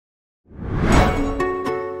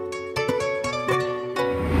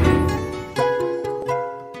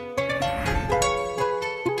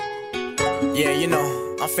you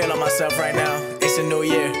know, I'm feeling myself right now. It's a new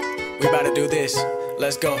year, we about to do this.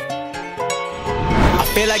 Let's go.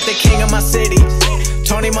 I feel like the king of my city,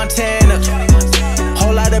 Tony Montana.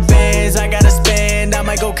 Whole lot of bands I gotta spend, I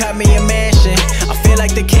might go cop me a mansion. I feel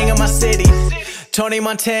like the king of my city, Tony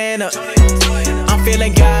Montana. I'm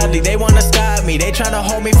feeling godly, they wanna stop me, they tryna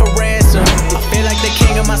hold me for ransom. I feel like the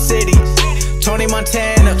king of my city, Tony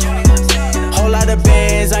Montana. Whole lot of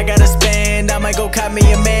bands I gotta spend, I might go cop me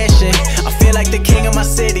a mansion. I feel like the king of my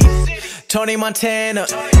city, Tony Montana.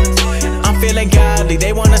 I'm feeling godly,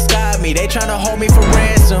 they wanna stop me, they tryna hold me for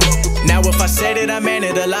ransom. Now if I said it, I meant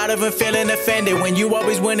it. A lot of them feeling offended when you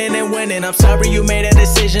always winning and winning. I'm sorry you made a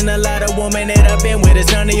decision. A lot of women that I've been with,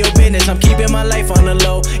 it's none of your business. I'm keeping my life on the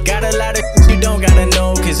low. Got a lot of you don't gotta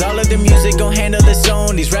know, cause all of the music gon' handle its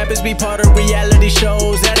own. These rappers be part of reality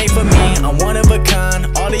shows, that ain't for me. I'm one of a kind,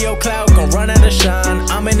 all of your clout gon' run out of shine.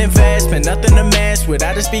 I'm an investment, nothing to mess with.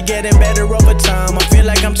 I just be getting better over time. I feel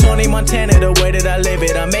like I'm Tony Montana, the way that I live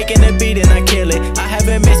it. I'm making a beat and I kill it. I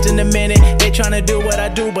haven't missed in a minute. They tryna do what I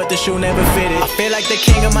do, but the shoe never fitted. I feel like the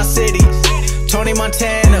king of my city, Tony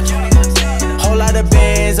Montana. Whole lot of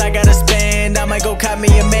bands I gotta spend, I might go cop me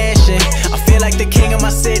a mansion. I feel like the king of my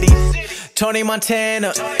city, Tony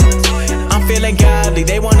Montana. I'm feeling godly,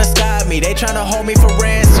 they wanna stop me, they tryna hold me for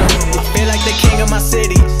ransom. I feel like the king of my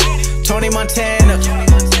city, Tony Montana.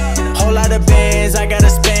 Whole lot of bands I gotta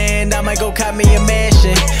spend, I might go cop me a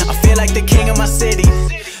mansion. I feel like the king of my city,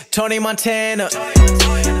 Tony Montana.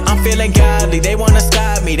 I'm feeling godly, they wanna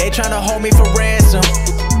stop me, they tryna hold me for ransom.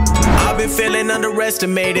 I've been feeling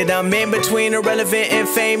underestimated, I'm in between irrelevant and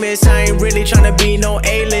famous. I ain't really tryna be no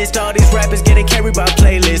A-list. All these rappers getting carried by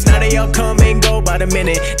playlists. Now they all come and go by the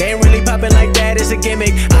minute. They ain't really popping like that, it's a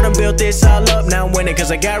gimmick. I done built this all up, now I'm winning.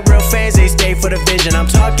 Cause I got real fans, they stay for the vision. I'm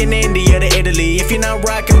talking India to Italy. If you're not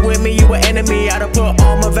rocking with me, you an enemy. I done put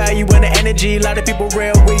all my value in the energy. A lot of people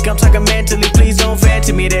real weak, I'm talking mentally. Please don't fan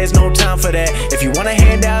to me, there's no time for that. If you want a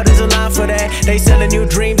handout, there's a line for that. They selling you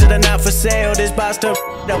dreams that are not for sale. This box stuff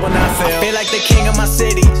that will not fail. I feel like the king of my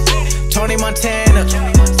city, Tony Montana.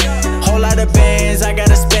 Whole lot of bands I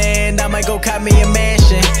gotta spend, I might go cop me a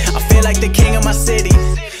mansion. I feel like the king of my city,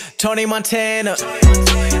 Tony Montana.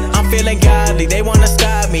 I'm feeling godly, they wanna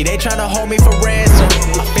stop me, they tryna hold me for ransom.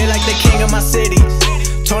 I feel like the king of my city,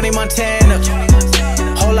 Tony Montana.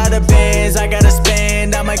 Whole lot of bands I gotta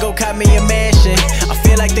spend, I might go cop me a mansion. I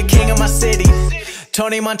feel like the king of my city,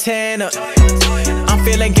 Tony Montana. I'm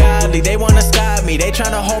feeling godly, they wanna stop me, they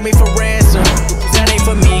tryna hold me for ransom. That ain't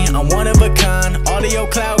for me, I'm one of a kind. All of your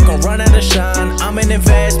clout gon' run out of shine. I'm an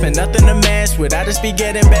investment, nothing to mess with. I just be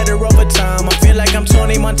getting better over time. I feel like I'm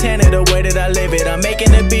Tony Montana, the way that I live it. I'm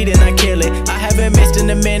making a beat and I kill it. I haven't missed in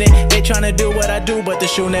a minute. They tryna do what I do, but the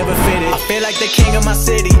shoe never fitted. I feel like the king of my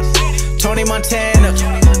city, Tony Montana.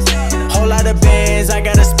 Whole lot of bands I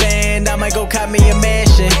gotta spend, I might go cop me a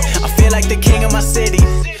mansion. I feel like the king of my city,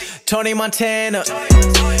 Tony Montana.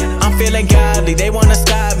 I'm feeling godly, they wanna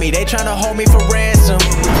stop me, they tryna hold me for ransom.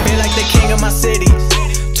 I feel like the king of my city,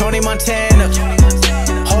 Tony Montana.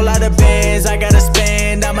 Whole lot of bands I gotta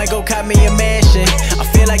spend, I might go cop me a mansion. I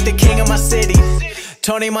feel like the king of my city,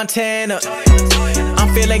 Tony Montana.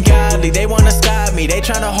 I'm feeling godly, they wanna stop me, they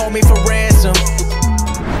tryna hold me for ransom.